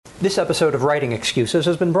This episode of Writing Excuses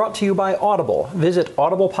has been brought to you by Audible. Visit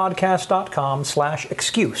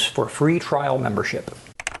audiblepodcast.com/excuse for free trial membership.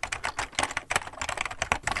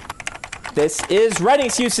 This is Writing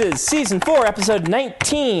Excuses, Season 4, Episode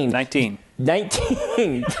 19. 19.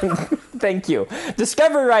 Thank you.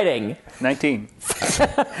 Discovery Writing. 19.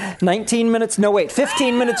 19 minutes, no wait,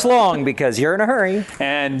 15 minutes long because you're in a hurry.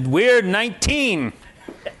 And we're 19.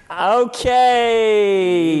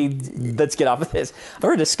 Okay. Let's get off of this.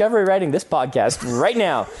 We're Discovery Writing this podcast right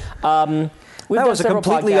now. That was a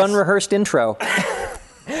completely unrehearsed intro.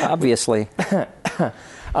 Obviously.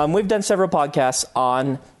 We've done several podcasts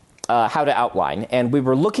on how to outline, and we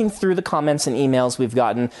were looking through the comments and emails we've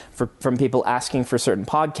gotten from people asking for certain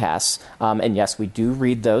podcasts, and yes, we do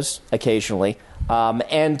read those occasionally,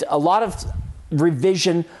 and a lot of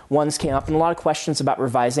revision ones came up and a lot of questions about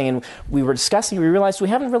revising, and we were discussing, we realized we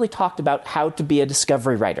haven't really talked about how to be a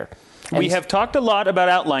discovery writer. We have talked a lot about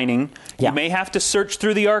outlining. Yeah. You may have to search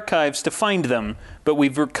through the archives to find them, but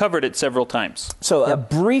we've covered it several times. So a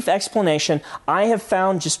brief explanation, I have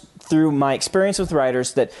found just through my experience with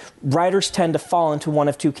writers that writers tend to fall into one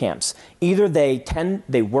of two camps. Either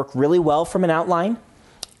they work really well from an outline,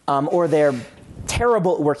 or they're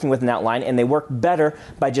terrible at working with an outline, and they work better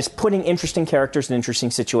by just putting interesting characters in interesting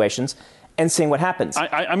situations and seeing what happens.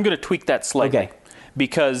 I'm going to tweak that slightly. Okay.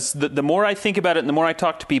 Because the more I think about it and the more I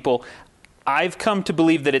talk to people, I've come to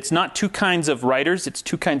believe that it's not two kinds of writers, it's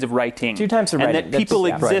two kinds of writing. Two types of writing. And that people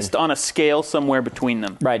exist on a scale somewhere between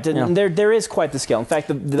them. Right. Yeah. There is quite the scale. In fact,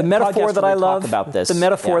 the metaphor that I love about this. The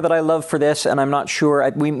metaphor that I love for this, and I'm not sure,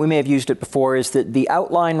 we may have used it before, is that the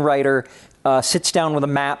outline writer sits down with a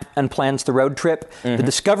map and plans the road trip. Mm-hmm. The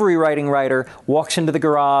discovery writing writer walks into the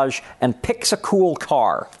garage and picks a cool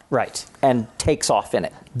car. Right. And takes off in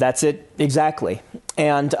it. That's it, exactly.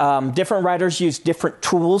 And different writers use different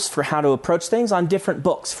tools for how to approach things on different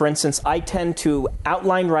books. For instance, I tend to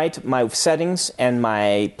outline write my settings and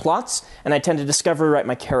my plots, and I tend to discovery write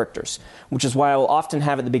my characters, which is why I will often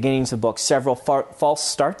have at the beginnings of books several false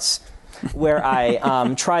starts where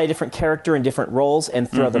I try a different character in different roles and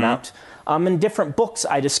throw them out. In different books,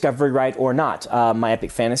 I discovery write or not. My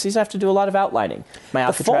epic fantasies, I have to do a lot of outlining. My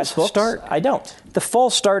Alcatraz books, I don't. The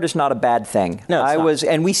false start is not a bad thing. No, it's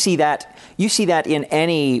not. And we see that. You see that in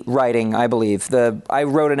any writing, I believe. I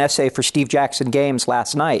wrote an essay for Steve Jackson Games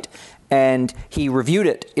last night, and he reviewed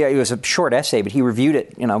it. It was a short essay, but he reviewed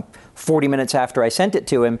it, 40 minutes after I sent it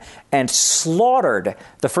to him, and slaughtered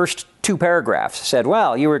the first two paragraphs. Said,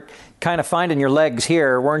 well, you were kind of finding your legs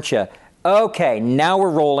here, weren't you? Okay, now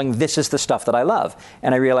we're rolling. This is the stuff that I love.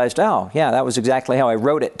 And I realized, oh, yeah, that was exactly how I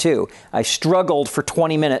wrote it, too. I struggled for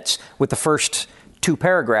 20 minutes with the first two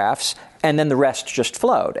paragraphs, and then the rest just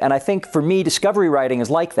flowed. And I think for me, discovery writing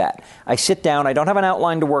is like that. I sit down. I don't have an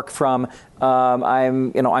outline to work from.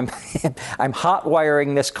 I'm hot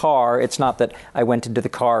wiring this car. It's not that I went into the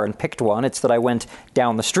car and picked one. It's that I went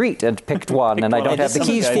down the street and picked one, and I don't have the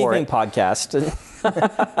keys for it. Podcast.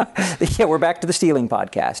 Yeah, we're back to the stealing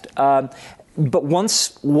podcast. But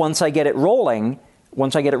once I get it rolling,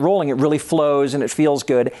 it really flows and it feels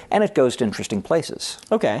good and it goes to interesting places.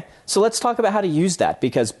 Okay, so let's talk about how to use that,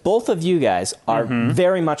 because both of you guys are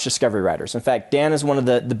very much discovery writers. In fact, Dan is one of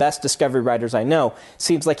the best discovery writers I know.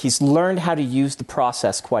 Seems like he's learned how to use the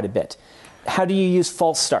process quite a bit. How do you use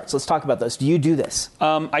false starts? Let's talk about those. Do you do this?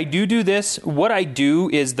 I do this. What I do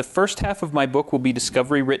is the first half of my book will be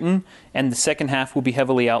discovery written, and the second half will be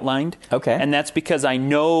heavily outlined. Okay. And that's because I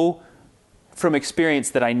know from experience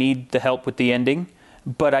that I need the help with the ending,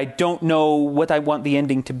 but I don't know what I want the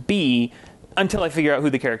ending to be until I figure out who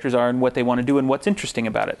the characters are and what they want to do and what's interesting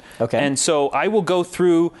about it. Okay. And so I will go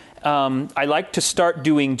through, I like to start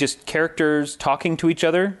doing just characters talking to each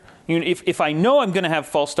other. If I know I'm going to have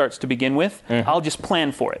false starts to begin with, I'll just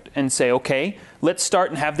plan for it and say, okay, let's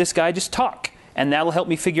start and have this guy just talk. And that'll help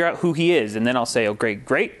me figure out who he is. And then I'll say, oh,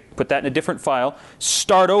 great, put that in a different file,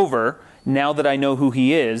 start over now that I know who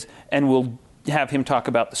he is, and we'll have him talk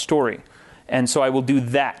about the story. And so I will do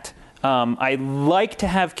that. I like to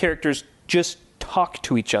have characters just talk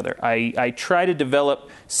to each other. I try to develop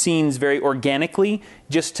scenes very organically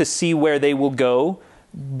just to see where they will go,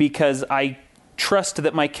 because I trust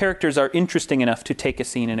that my characters are interesting enough to take a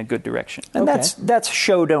scene in a good direction. And that's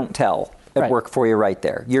show, don't tell at work for you right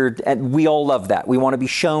there. And we all love that. We want to be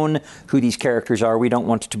shown who these characters are. We don't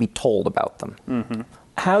want to be told about them. Mm-hmm.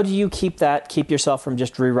 How do you keep yourself from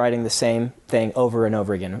just rewriting the same thing over and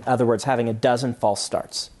over again? In other words, having a dozen false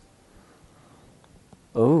starts.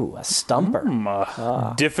 Ooh, a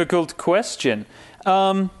stumper. Difficult question.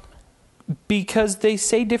 Because they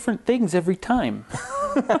say different things every time.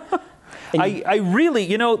 I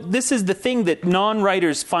really, this is the thing that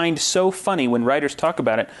non-writers find so funny when writers talk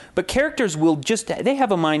about it. But characters they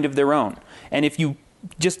have a mind of their own. And if you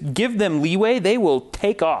just give them leeway, they will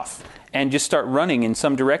take off and just start running in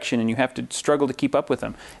some direction, and you have to struggle to keep up with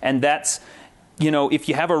them. And that's, if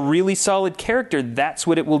you have a really solid character, that's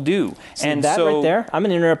what it will do. And that right there, I'm going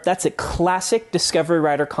to interrupt. That's a classic Discovery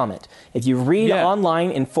Writer comment. If you read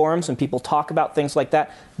online in forums and people talk about things like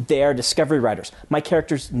that, they are Discovery Writers. My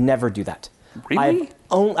characters never do that. Really?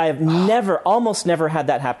 I have almost never had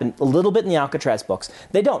that happen. A little bit in the Alcatraz books.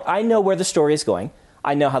 They don't. I know where the story is going.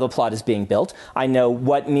 I know how the plot is being built. I know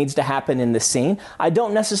what needs to happen in the scene. I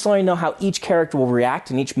don't necessarily know how each character will react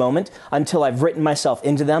in each moment until I've written myself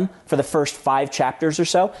into them for the first 5 chapters or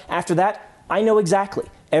so. After that, I know exactly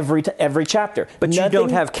every chapter. But you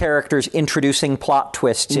don't have characters introducing plot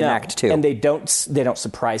twists in Act 2. And they don't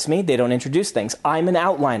surprise me. They don't introduce things. I'm an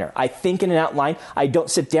outliner. I think in an outline. I don't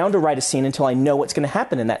sit down to write a scene until I know what's going to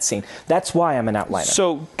happen in that scene. That's why I'm an outliner.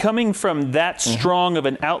 So coming from that strong of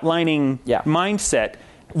an outlining mindset,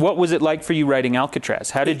 what was it like for you writing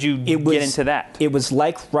Alcatraz? How did you get into that? It was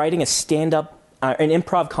like writing a stand-up, an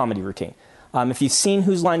improv comedy routine. If you've seen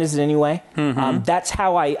Whose Line Is It Anyway, that's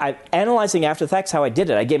how I analyzing after the facts, how I did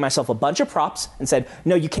it. I gave myself a bunch of props and said,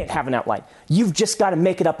 no, you can't have an outline. You've just got to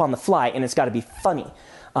make it up on the fly, and it's got to be funny.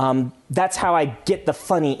 That's how I get the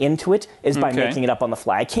funny into it, is by making it up on the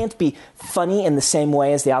fly. I can't be funny in the same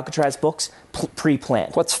way as the Alcatraz books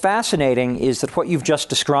pre-planned. What's fascinating is that what you've just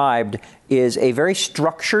described is a very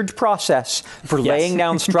structured process for laying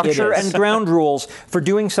down structure and ground rules for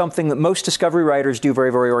doing something that most Discovery writers do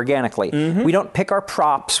very, very organically. We don't pick our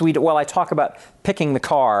props. I talk about picking the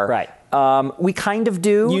car. Right. We kind of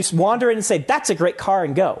do. You wander in and say, that's a great car,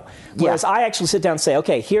 and go. Whereas I actually sit down and say,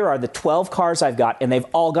 okay, here are the 12 cars I've got, and they've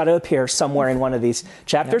all got to appear somewhere in one of these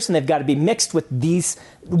chapters, and they've got to be mixed with these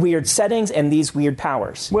weird settings and these weird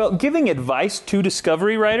powers. Well, giving advice to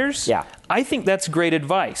Discovery writers, I think that's great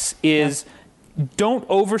advice, don't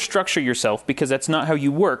overstructure yourself, because that's not how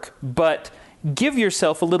you work, but give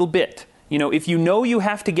yourself a little bit. If you know you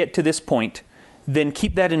have to get to this point, then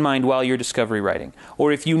keep that in mind while you're Discovery writing.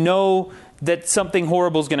 Or if you know that something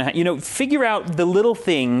horrible is going to happen, figure out the little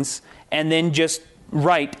things and then just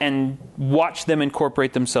write and watch them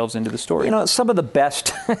incorporate themselves into the story. Some of the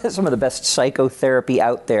best psychotherapy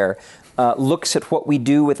out there looks at what we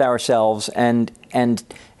do with ourselves and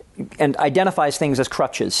identifies things as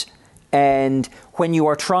crutches. And when you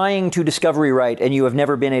are trying to Discovery write and you have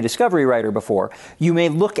never been a Discovery writer before, you may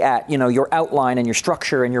look at, your outline and your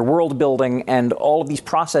structure and your world building and all of these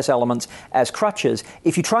process elements as crutches.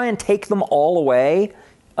 If you try and take them all away,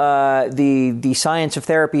 the science of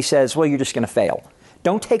therapy says, well, you're just going to fail.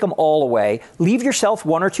 Don't take them all away. Leave yourself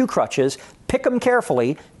 1 or 2 crutches, pick them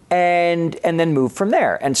carefully, and then move from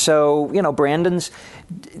there. And so, Brandon's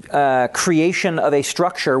creation of a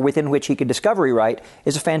structure within which he could Discovery write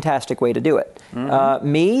is a fantastic way to do it.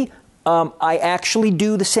 I actually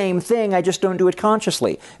do the same thing, I just don't do it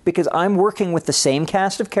consciously, because I'm working with the same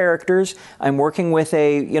cast of characters. I'm working with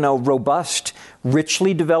a, robust,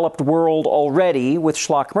 richly developed world already with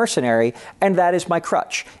Schlock Mercenary, and that is my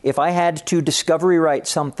crutch. If I had to Discovery write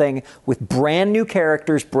something with brand new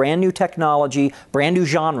characters, brand new technology, brand new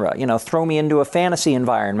genre, throw me into a fantasy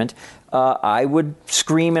environment, I would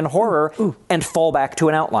scream in horror and fall back to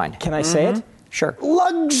an outline. Can I say it? Sure.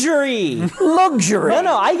 Luxury! Luxury!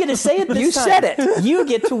 No, I get to say it this You time. said it. You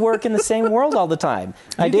get to work in the same world all the time.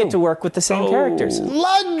 You get to work with the same characters.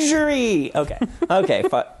 Luxury! Okay,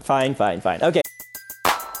 fine. Okay.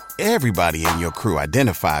 Everybody in your crew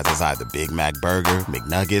identifies as either Big Mac Burger,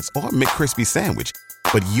 McNuggets, or McCrispy Sandwich.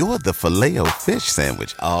 But you're the Filet-O-Fish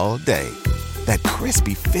Sandwich all day. That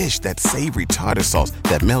crispy fish, that savory tartar sauce,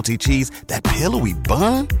 that melty cheese, that pillowy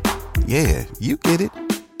bun. Yeah, you get it.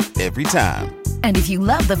 Every time. And if you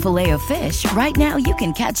love the Filet-O-Fish, right now you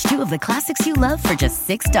can catch 2 of the classics you love for just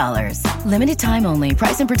 $6. Limited time only.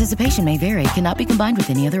 Price and participation may vary. Cannot be combined with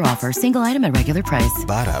any other offer. Single item at regular price.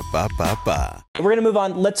 Ba-da-ba-ba-ba. We're going to move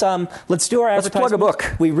on. Let's do our advertisement. Let's plug a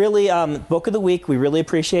book. We really, book of the week, we really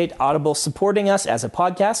appreciate Audible supporting us as a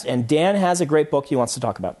podcast, and Dan has a great book he wants to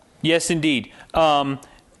talk about. Yes, indeed.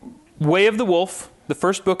 Way of the Wolf, the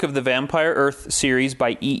first book of the Vampire Earth series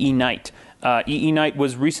by E.E. Knight. E.E. Knight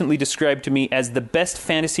was recently described to me as the best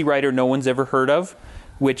fantasy writer no one's ever heard of,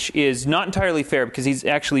 which is not entirely fair because he's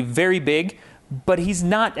actually very big, but he's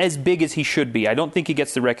not as big as he should be. I don't think he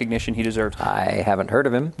gets the recognition he deserves. I haven't heard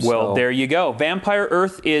of him. Well, there you go. Vampire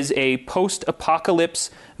Earth is a post-apocalypse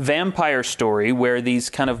vampire story where these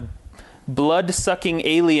kind of blood-sucking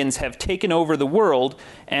aliens have taken over the world,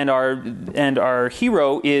 and our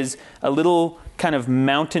hero is a little kind of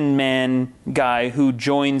mountain man guy who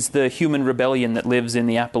joins the human rebellion that lives in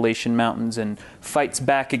the Appalachian Mountains and fights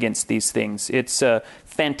back against these things. It's a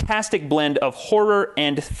fantastic blend of horror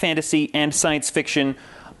and fantasy and science fiction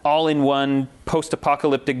all in one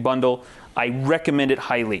post-apocalyptic bundle. I recommend it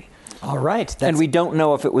highly. All right. And we don't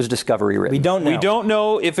know if it was Discovery written. We don't know. We don't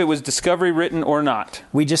know if it was Discovery written or not.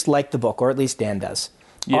 We just like the book, or at least Dan does.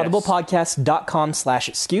 Yes.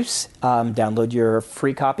 audiblepodcast.com/excuse. Download your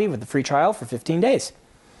free copy with the free trial for 15 days.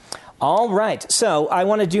 All right. So I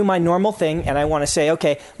want to do my normal thing, and I want to say,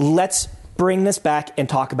 okay, let's bring this back and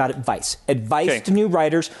talk about advice. Advice to new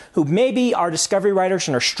writers who maybe are Discovery writers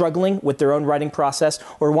and are struggling with their own writing process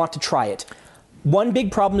or want to try it. One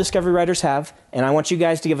big problem Discovery writers have, and I want you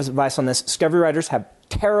guys to give us advice on this, Discovery writers have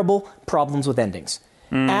terrible problems with endings.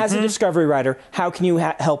 As a Discovery writer, how can you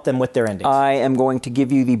help them with their endings? I am going to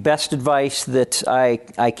give you the best advice that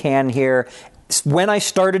I can here. When I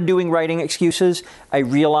started doing writing excuses, I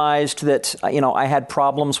realized that, I had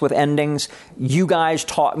problems with endings. You guys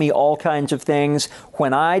taught me all kinds of things.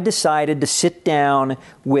 When I decided to sit down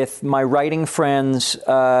with my writing friends,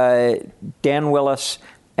 Dan Willis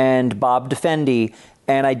and Bob Defendi,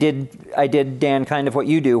 and I did, Dan, kind of what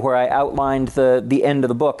you do, where I outlined the end of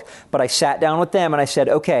the book. But I sat down with them and I said,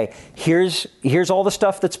 okay, here's all the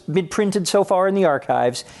stuff that's been printed so far in the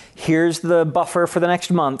archives. Here's the buffer for the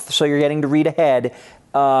next month, so you're getting to read ahead.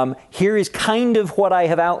 Here is kind of what I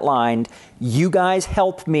have outlined. You guys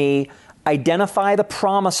help me identify the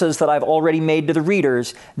promises that I've already made to the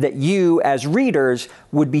readers that you, as readers,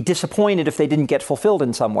 would be disappointed if they didn't get fulfilled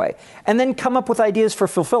in some way. And then come up with ideas for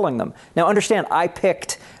fulfilling them. Now, understand, I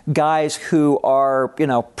picked guys who are,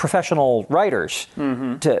 professional writers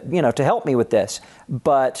to help me with this.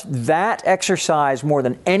 But that exercise, more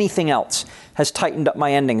than anything else, has tightened up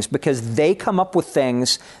my endings because they come up with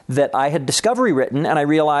things that I had Discovery written, and I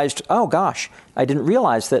realized, oh gosh, I didn't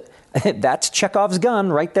realize that that's Chekhov's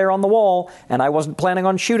gun right there on the wall, and I wasn't planning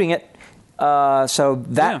on shooting it. So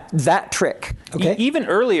that trick. Okay. Even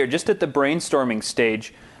earlier, just at the brainstorming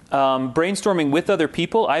stage, brainstorming with other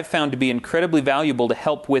people, I've found to be incredibly valuable to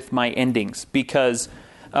help with my endings because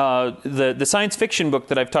the science fiction book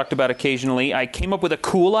that I've talked about occasionally, I came up with a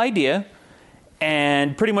cool idea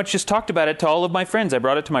and pretty much just talked about it to all of my friends. I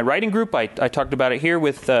brought it to my writing group. I talked about it here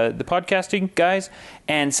with the podcasting guys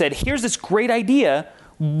and said, here's this great idea.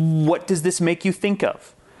 What does this make you think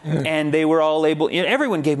of? And they were all able,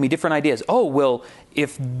 everyone gave me different ideas. Oh, well,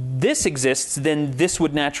 if this exists, then this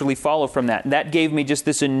would naturally follow from that. And that gave me just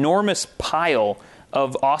this enormous pile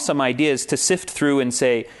of awesome ideas to sift through and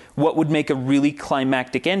say, what would make a really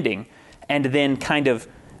climactic ending? And then kind of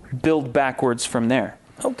build backwards from there.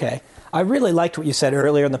 Okay. I really liked what you said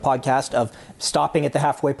earlier in the podcast of stopping at the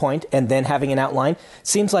halfway point and then having an outline.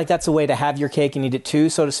 Seems like that's a way to have your cake and eat it too,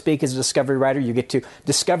 so to speak, as a Discovery writer. You get to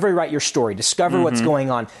Discovery write your story, discover what's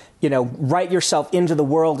going on, write yourself into the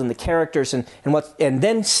world and the characters and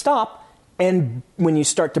then stop. And when you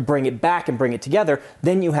start to bring it back and bring it together,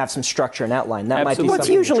 then you have some structure and outline. That might be What's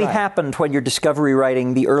something usually to try. happened when you're Discovery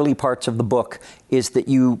writing the early parts of the book is that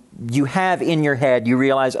you have in your head, you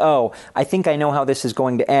realize, oh, I think I know how this is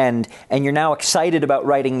going to end, and you're now excited about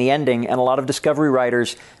writing the ending, and a lot of Discovery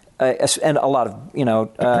writers and a lot of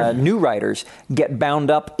new writers get bound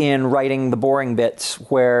up in writing the boring bits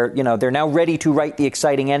where they're now ready to write the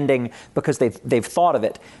exciting ending because they've thought of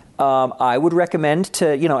it. I would recommend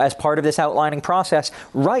to, as part of this outlining process,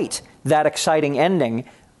 write that exciting ending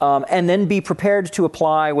and then be prepared to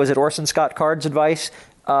apply, was it Orson Scott Card's advice,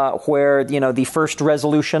 where, the first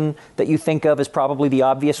resolution that you think of is probably the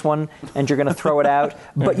obvious one and you're going to throw it out.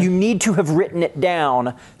 But you need to have written it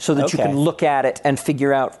down so that you can look at it and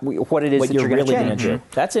figure out what it is that you're going really to change. do.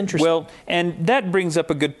 That's interesting. Well, and that brings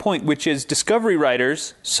up a good point, which is Discovery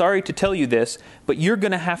writers, sorry to tell you this, but you're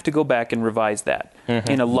going to have to go back and revise that.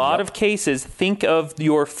 In a lot of cases, think of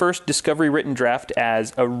your first Discovery written draft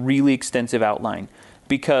as a really extensive outline.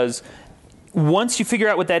 Because once you figure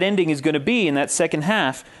out what that ending is going to be in that second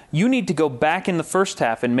half, you need to go back in the first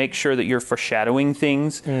half and make sure that you're foreshadowing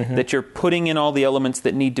things, that you're putting in all the elements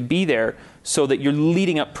that need to be there so that you're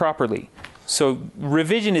leading up properly. So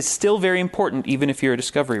revision is still very important, even if you're a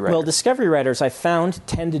Discovery writer. Well, Discovery writers, I found,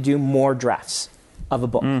 tend to do more drafts of a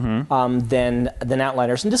book than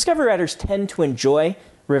outliners. And Discovery writers tend to enjoy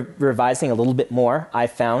revising a little bit more, I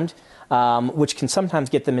found, which can sometimes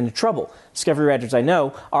get them into trouble. Discovery writers I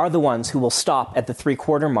know are the ones who will stop at the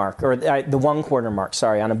 3/4 mark, or the 1/4 mark,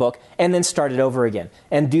 on a book, and then start it over again,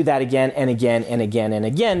 and do that again and again and again and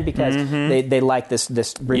again because they like this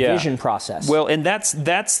revision process. Well, and that's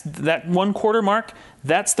that 1/4 mark,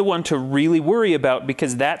 that's the one to really worry about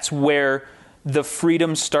because that's where the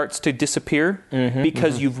freedom starts to disappear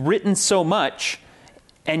because you've written so much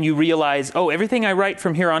and you realize, oh, everything I write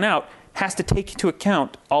from here on out has to take into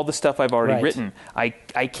account all the stuff I've already written. I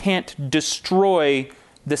can't destroy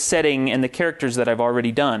the setting and the characters that I've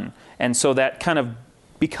already done. And so that kind of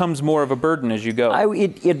becomes more of a burden as you go.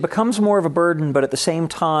 It becomes more of a burden, but at the same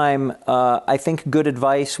time, I think good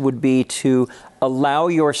advice would be to allow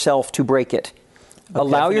yourself to break it.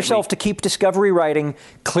 Allow yourself to keep discovery writing,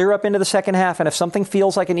 clear up into the second half, and if something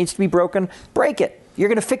feels like it needs to be broken, break it. You're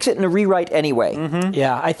going to fix it in a rewrite anyway.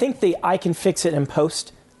 Yeah, I think the I can fix it in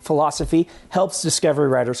post philosophy helps discovery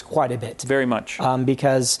writers quite a bit. Very much.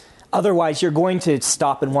 Because otherwise, you're going to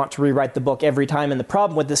stop and want to rewrite the book every time. And the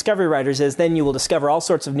problem with discovery writers is then you will discover all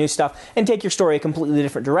sorts of new stuff and take your story a completely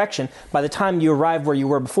different direction. By the time you arrive where you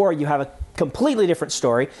were before, you have a completely different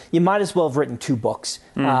story. You might as well have written 2 books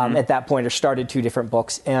at that point, or started 2 different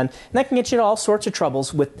books. And that can get you into all sorts of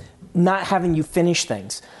troubles with not having you finish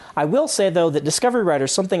things. I will say, though, that discovery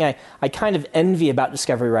writers, something I kind of envy about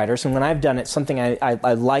discovery writers, and when I've done it, something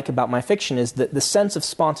I like about my fiction is the sense of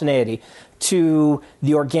spontaneity to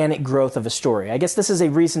the organic growth of a story. I guess this is a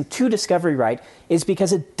reason to discovery write, is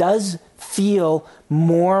because it does feel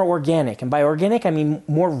more organic. And by organic, I mean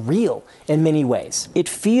more real in many ways. It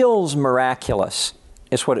feels miraculous,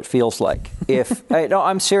 is what it feels like. No,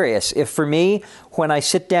 I'm serious. If for me, when I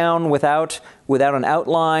sit down without an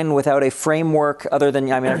outline, without a framework, other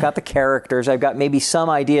than, I've got the characters, I've got maybe some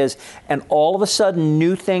ideas, and all of a sudden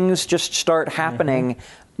new things just start happening,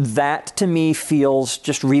 that to me feels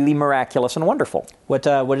just really miraculous and wonderful. What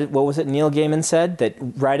was it Neil Gaiman said? That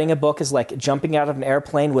writing a book is like jumping out of an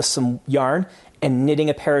airplane with some yarn and knitting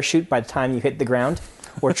a parachute by the time you hit the ground.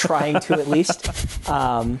 Or trying to, at least,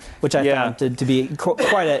 which I found to be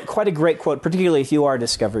quite a great quote, particularly if you are a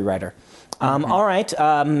discovery writer. All right,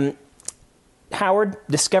 Howard,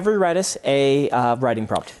 discovery write us a writing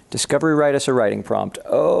prompt. Discovery write us a writing prompt.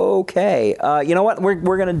 Okay, you know what?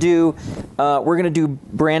 We're gonna do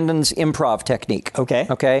Brandon's improv technique.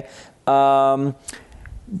 Okay. Where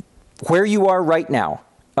you are right now,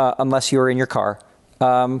 unless you're in your car,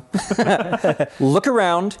 look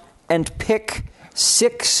around and pick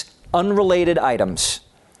 6 unrelated items.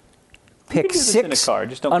 Pick 6 in a car.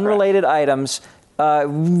 Just don't unrelated items.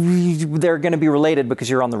 They're going to be related because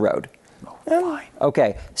you're on the road. Oh, fine.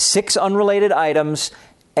 Okay, 6 unrelated items,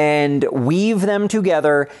 and weave them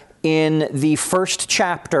together in the first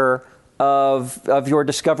chapter of your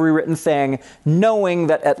discovery written thing, knowing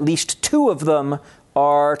that at least 2 of them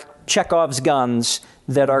are Chekhov's guns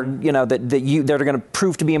that are, that are going to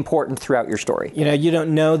prove to be important throughout your story. You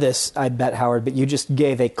don't know this, I bet, Howard, but you just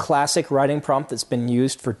gave a classic writing prompt that's been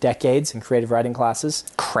used for decades in creative writing classes.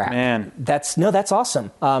 Crap. Man. That's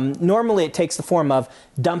awesome. Normally it takes the form of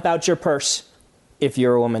dump out your purse if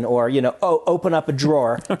you're a woman, or, open up a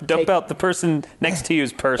drawer. Dump out the person next to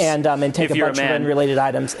you's purse. And take a bunch of unrelated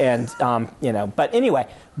items and, But anyway,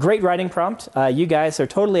 great writing prompt. You guys are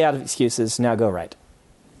totally out of excuses. Now go write.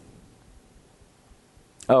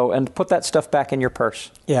 Oh, and put that stuff back in your purse.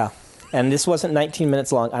 Yeah. And this wasn't 19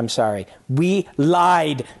 minutes long. I'm sorry. We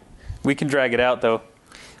lied. We can drag it out, though.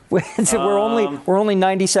 We're only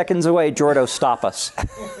 90 seconds away. Jordo, stop us.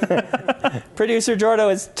 Producer Jordo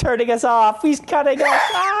is turning us off. He's cutting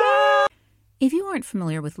us off. If you aren't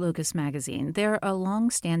familiar with Locus Magazine, they're a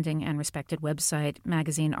long-standing and respected website,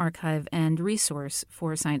 magazine, archive, and resource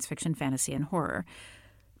for science fiction, fantasy, and horror.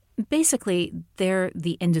 Basically, they're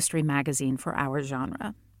the industry magazine for our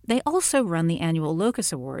genre. They also run the annual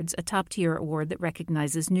Locus Awards, a top-tier award that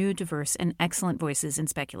recognizes new, diverse, and excellent voices in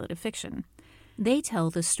speculative fiction. They tell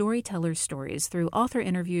the storyteller's stories through author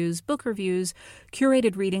interviews, book reviews,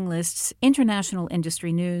 curated reading lists, international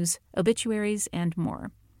industry news, obituaries, and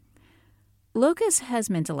more. Locus has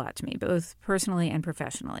meant a lot to me, both personally and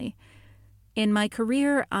professionally. In my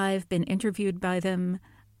career, I've been interviewed by them,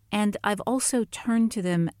 and I've also turned to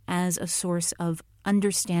them as a source of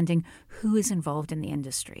understanding who is involved in the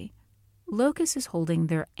industry. Locus is holding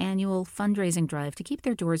their annual fundraising drive to keep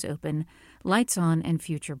their doors open, lights on, and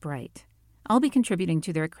future bright. I'll be contributing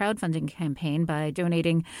to their crowdfunding campaign by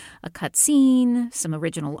donating a cut scene, some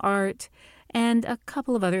original art, and a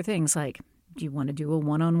couple of other things like, do you want to do a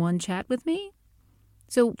one-on-one chat with me?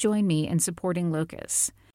 So join me in supporting Locus.